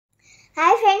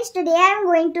Hi friends, today I am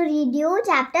going to read you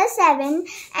chapter 7,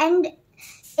 and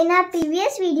in our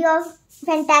previous video of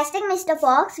Fantastic Mr.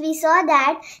 Fox, we saw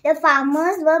that the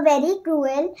farmers were very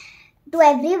cruel to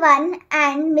everyone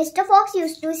and Mr. Fox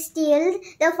used to steal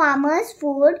the farmers'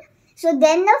 food. So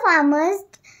then the farmers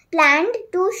planned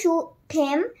to shoot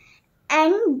him,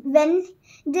 and when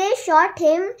they shot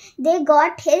him, they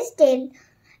got his tail,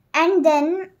 and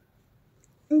then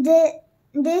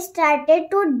they started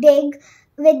to dig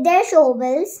with their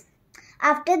shovels.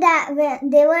 After that, when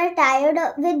they were tired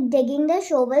with digging the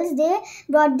shovels, they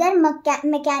brought their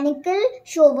mechanical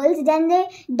shovels. Then they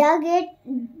dug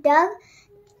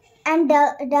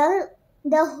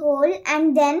the hole,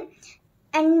 and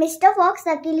Mr. Fox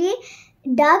luckily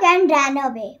dug and ran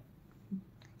away.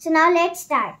 So now let's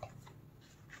start.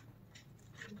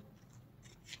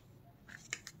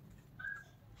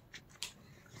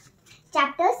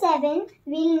 Chapter 7,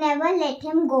 We'll Never Let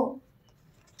Him Go.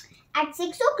 At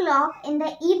 6 o'clock in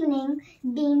the evening,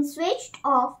 Bean switched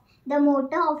off the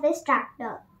motor of his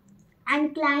tractor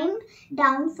and climbed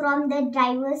down from the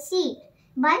driver's seat.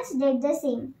 Bunch did the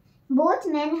same. Both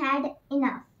men had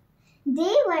enough.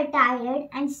 They were tired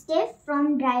and stiff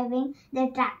from driving their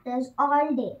tractors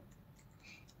all day.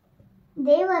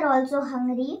 They were also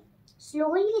hungry.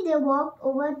 Slowly they walked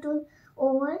over to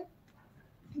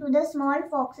the small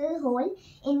fox's hole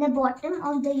in the bottom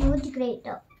of the huge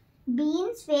crater.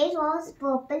 Bean's face was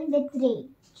purple with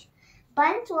rage.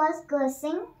 Bunch was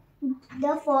cursing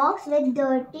the fox with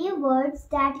dirty words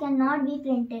that cannot be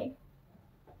printed.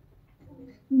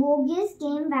 Bogus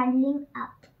came waddling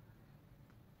up.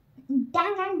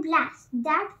 Dang and blast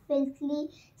that filthy,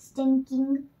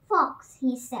 stinking fox,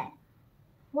 he said.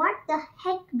 What the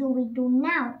heck do we do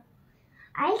now?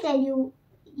 I'll tell you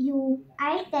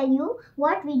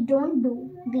what we don't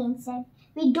do, Bean said.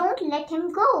 We don't let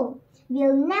him go.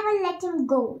 We'll never let him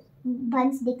go,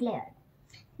 Bunce declared.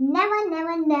 Never,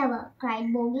 never, never,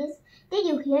 cried Bogus. Did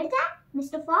you hear that?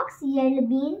 Mr. Fox yelled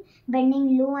Bean,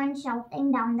 bending low and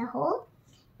shouting down the hole.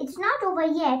 It's not over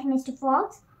yet, Mr.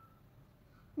 Fox.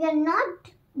 We're not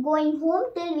going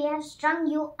home till we have strung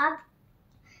you up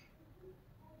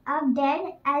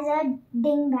dead as a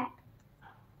dingbat.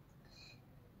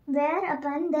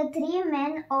 Whereupon the three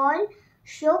men all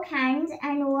shook hands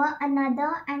and one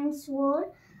another and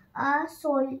swore a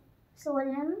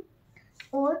solemn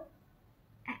oath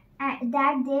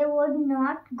that they would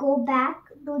not go back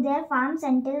to their farms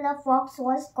until the fox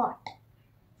was caught.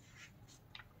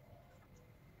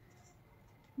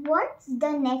 What's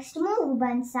the next move?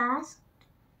 Bunce asked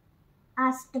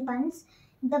Bunce,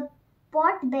 the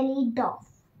pot-bellied dwarf.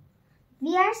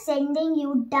 We are sending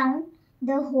you down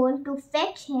the hole to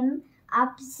fetch him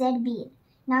up, said Bean.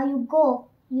 Now you go,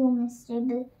 you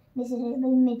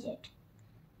miserable midget.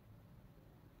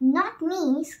 Not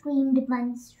me, screamed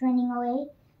Bunce, running away.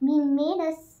 Bean made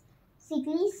a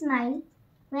sickly smile.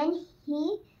 When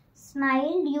he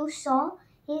smiled, you saw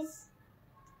his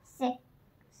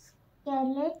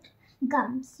scarlet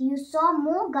gums. You saw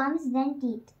more gums than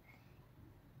teeth.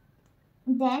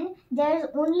 Then there's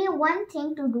only one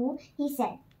thing to do, he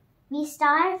said. We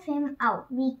starve him out.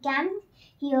 We camp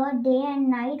here day and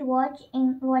night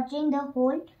watching the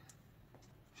hole.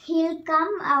 He'll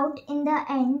come out in the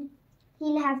end.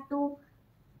 He'll have to.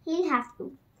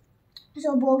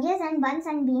 So Bogus and Bunce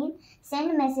and Bean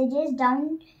sent messages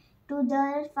down to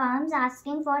their farms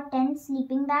asking for 10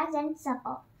 sleeping bags and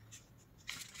supper.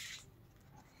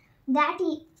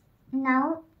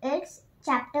 Now it's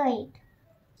chapter 8.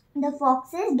 The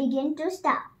foxes begin to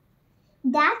starve.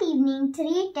 That evening,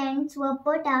 3 tents were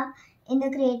put up in the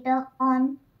crater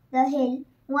on the hill,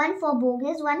 one for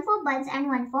Bogus, one for Bunce, and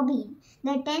one for Bean.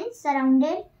 The tents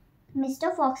surrounded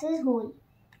Mr. Fox's hole,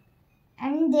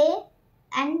 and the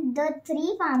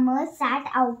 3 farmers sat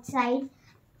outside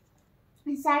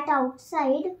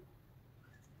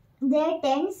their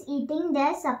tents eating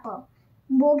their supper.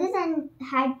 Bogus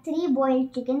had 3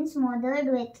 boiled chickens smothered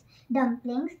with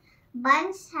dumplings.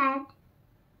 Bunce had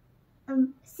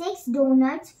 6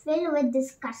 donuts filled with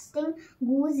disgusting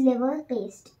goose liver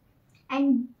paste,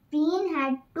 and Bean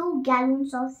had 2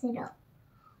 gallons of syrup.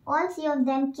 All 3 of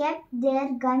them kept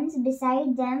their guns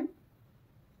beside them.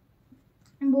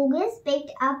 Bogus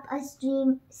picked up a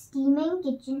steaming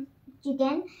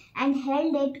chicken and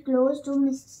held it close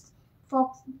to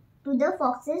the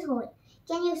fox's hole.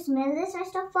 Can you smell this,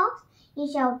 Mr. Fox? He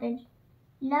shouted.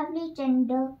 Lovely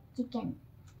tender chicken.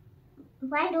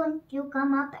 Why don't you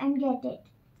come up and get it?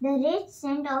 The rich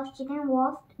scent of chicken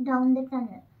wafted down the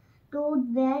tunnel to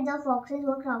where the foxes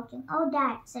were crouching. Oh,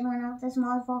 Dad, said one of the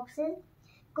small foxes.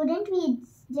 Couldn't we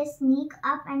just sneak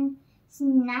up and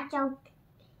snatch out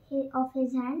of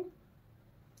his hand?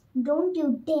 "Don't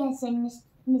you dare," said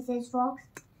Mrs. Fox.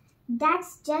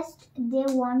 "That's just they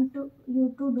want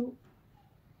you to do."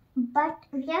 "But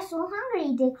we are so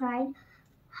hungry," they cried.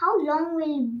 "How long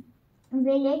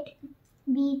will it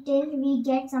be till we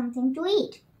get something to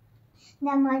eat?"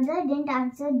 Their mother didn't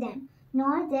answer them,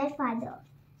 nor their father.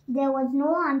 There was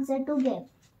no answer to give.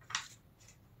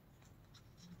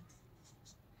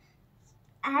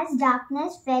 As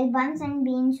darkness fell, Buns and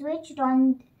Bean switched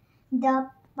on the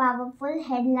powerful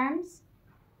headlamps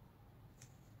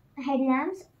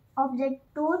of the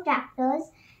two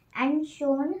tractors and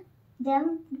shone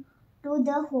them to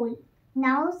the hole.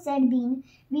 "Now," said Bean,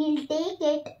 we'll take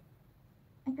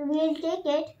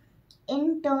it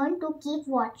in turn to keep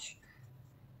watch.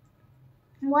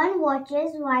 One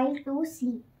watches while two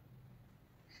sleep."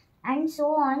 And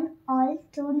so on all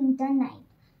through the night.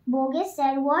 Bogus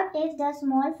said, "What if the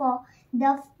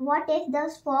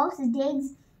fox digs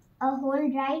a hole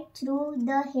right through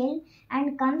the hill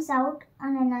and comes out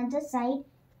on another side?"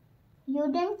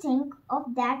 "You didn't think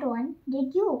of that one,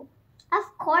 did you?" "Of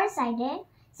course I did,"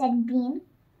 said Bean,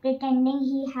 pretending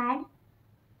he had.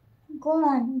 "Go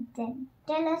on, then.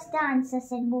 Tell us the answer,"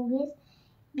 said Bogus.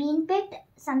 Bean picked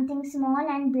something small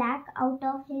and black out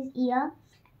of his ear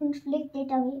and flicked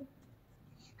it away.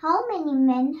 "How many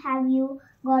men have you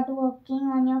got working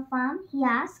on your farm?" he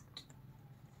asked.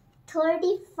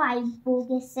 35,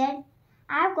 Bogus said.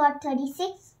 "I've got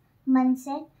 36, Mun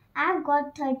said. "I've got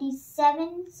 37,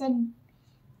 said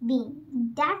Bean.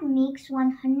 "That makes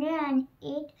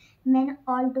 108 men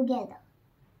altogether.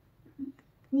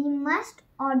 We must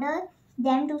order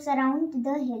them to surround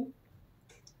the hill.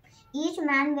 Each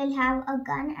man will have a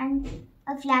gun and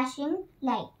a flashing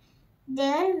light.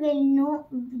 There will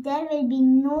be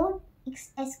no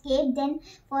escape then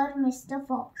for Mr.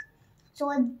 Fox." So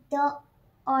the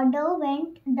order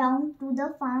went down to the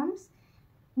farms,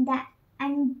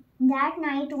 and that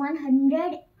night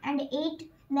 108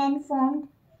 men formed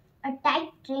a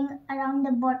tight ring around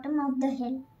the bottom of the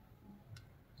hill.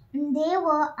 They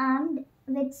were armed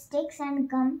with sticks and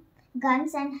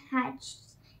guns and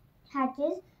hatchets,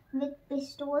 with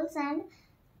pistols and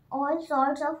all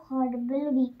sorts of horrible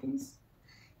weapons.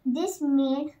 This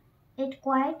made it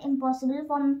quite impossible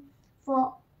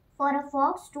for a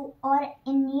fox to, or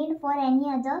indeed for any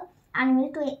other animal,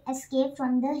 to escape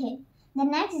from the hill. The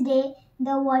next day,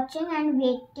 the watching and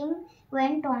waiting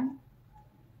went on.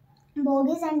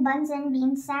 Bogus and Buns and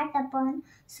Beans sat upon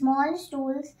small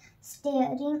stools,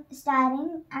 staring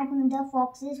at the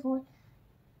fox's hole.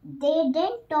 They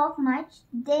didn't talk much.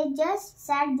 They just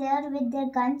sat there with their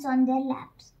guns on their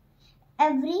laps.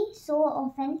 Every so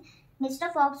often,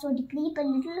 Mr. Fox would creep a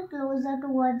little closer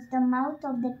towards the mouth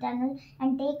of the tunnel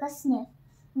and take a sniff.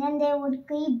 Then they would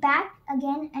creep back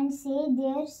again and say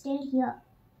they're still here.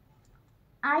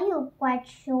 "Are you quite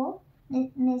sure?"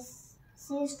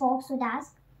 Mrs. Fox would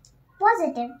ask.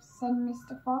 "Positive," said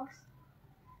Mr. Fox.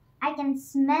 "I can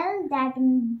smell that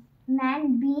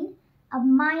man Bean a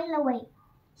mile away.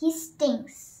 He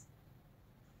stinks."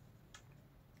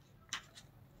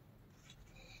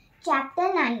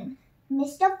 Chapter 9.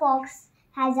 Mr. Fox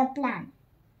has a plan.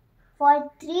 For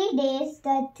 3 days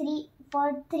and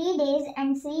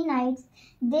 3 nights,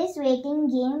 this waiting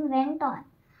game went on.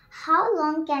 How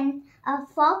long can a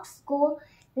fox go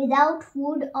without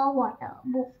food or water?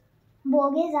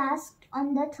 Bogus asked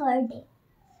on the 3rd day.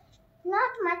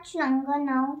 "Not much longer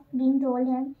now," Bean told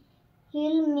him.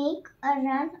 "He'll make a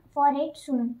run for it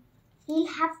soon. He'll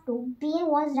have to." Bean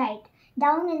was right.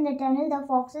 Down in the tunnel, the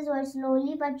foxes were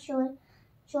slowly but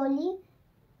surely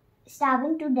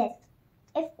starving to death.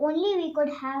 "If only we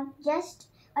could have just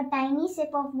a tiny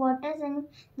sip of water," said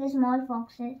the small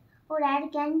foxes. "Oh, Dad,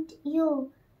 can't you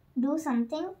do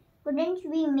something? Couldn't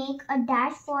we make a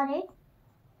dash for it?"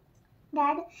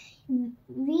 "Dad,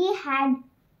 we have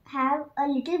a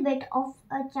little bit of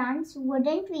a chance,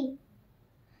 wouldn't we?"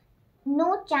 "No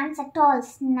chance at all,"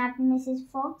 snapped Mrs.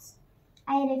 Fox.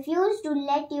 "I refuse to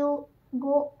let you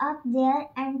go up there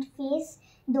and face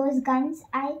those guns.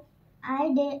 I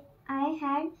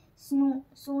had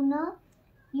sooner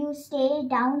you stay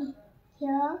down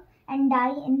here and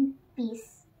die in peace."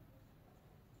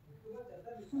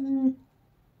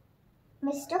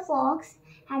 Mr. Fox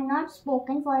had not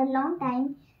spoken for a long time.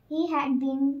 He had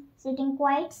been sitting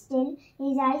quite still,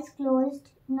 his eyes closed,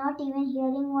 not even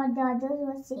hearing what the others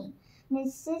were saying.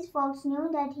 Mrs. Fox knew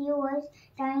that he was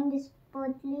trying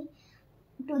desperately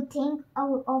to think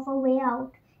of a way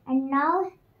out, and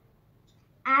now,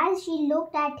 as she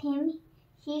looked at him,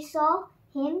 she saw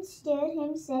him steer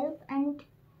himself and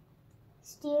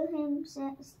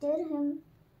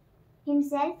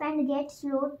get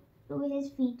slow to his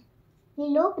feet. He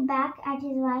looked back at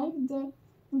his wife.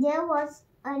 There was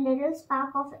a little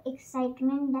spark of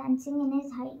excitement dancing in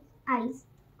his eyes.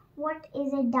 "What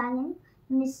is it, darling?"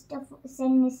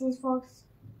 said Mrs. Fox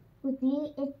quickly.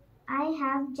 I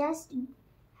have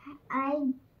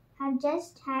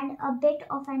just had a bit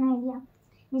of an idea,"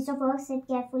 Mr. Fox said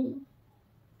carefully.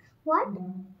 "What?"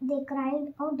 they cried.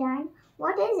 "Oh, Dad,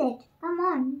 what is it? Come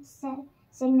on," said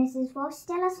Mrs. Fox.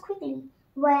 "Tell us quickly."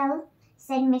 "Well,"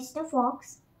 said Mr.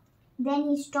 Fox. Then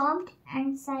he stopped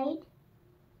and sighed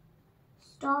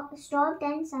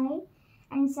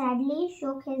and sadly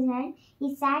shook his head. He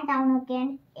sat down again.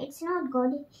 "It's not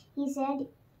good," he said.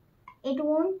 "It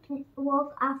won't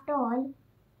work after all."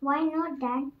 "Why not,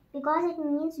 Dad?" "Because it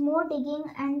means more digging,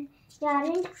 and there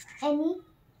aren't any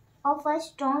of us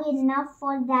strong enough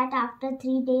for that after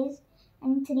 3 days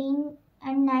and 3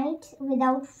 nights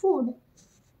without food."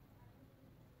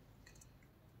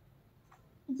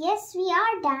 "Yes, we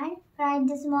are, Dad," cried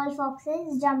the small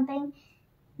foxes, jumping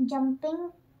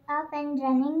up and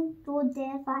running to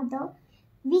their father.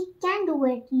 "We can do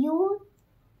it. You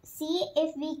see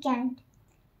if we can't.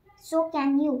 So can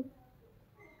you."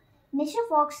 Mr.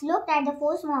 Fox looked at the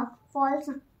four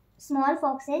small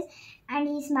foxes and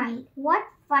he smiled. What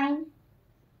fine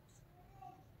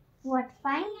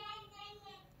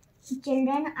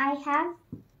children I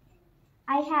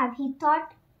have, he thought.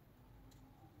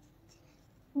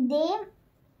 "They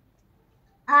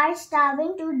are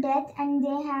starving to death and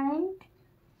they haven't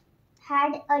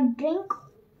had a drink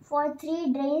for 3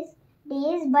 days,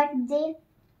 but they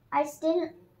are still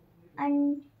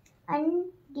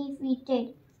undefeated.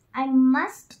 I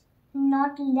must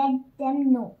not let them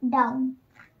down.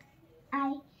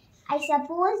 I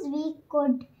suppose we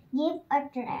could give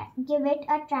it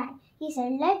a try," he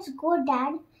said. "Let's go,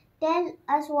 Dad. Tell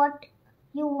us what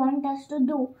you want us to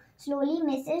do." Slowly,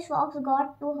 Mrs. Fox got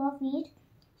to her feet.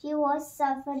 She was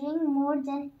suffering more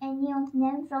than any of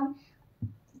them from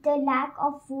the lack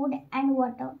of food and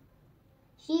water.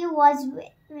 She was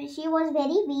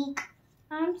very weak.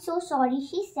 "I'm so sorry,"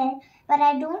 she said, "but I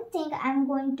don't think I'm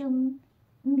going to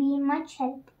be much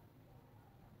help."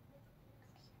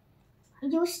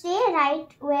 "You stay right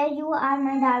where you are,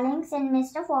 my darling," said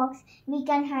Mr. Fox. "We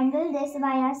can handle this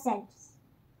by ourselves."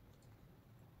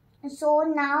 So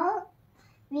now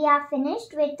we are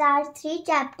finished with our 3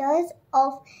 chapters of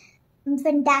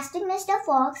Fantastic Mr.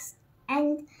 Fox,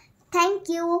 and thank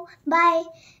you. Bye.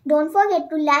 Don't forget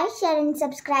to like, share and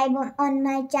subscribe on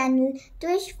my channel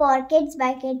Twish for Kids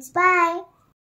by Kids. Bye.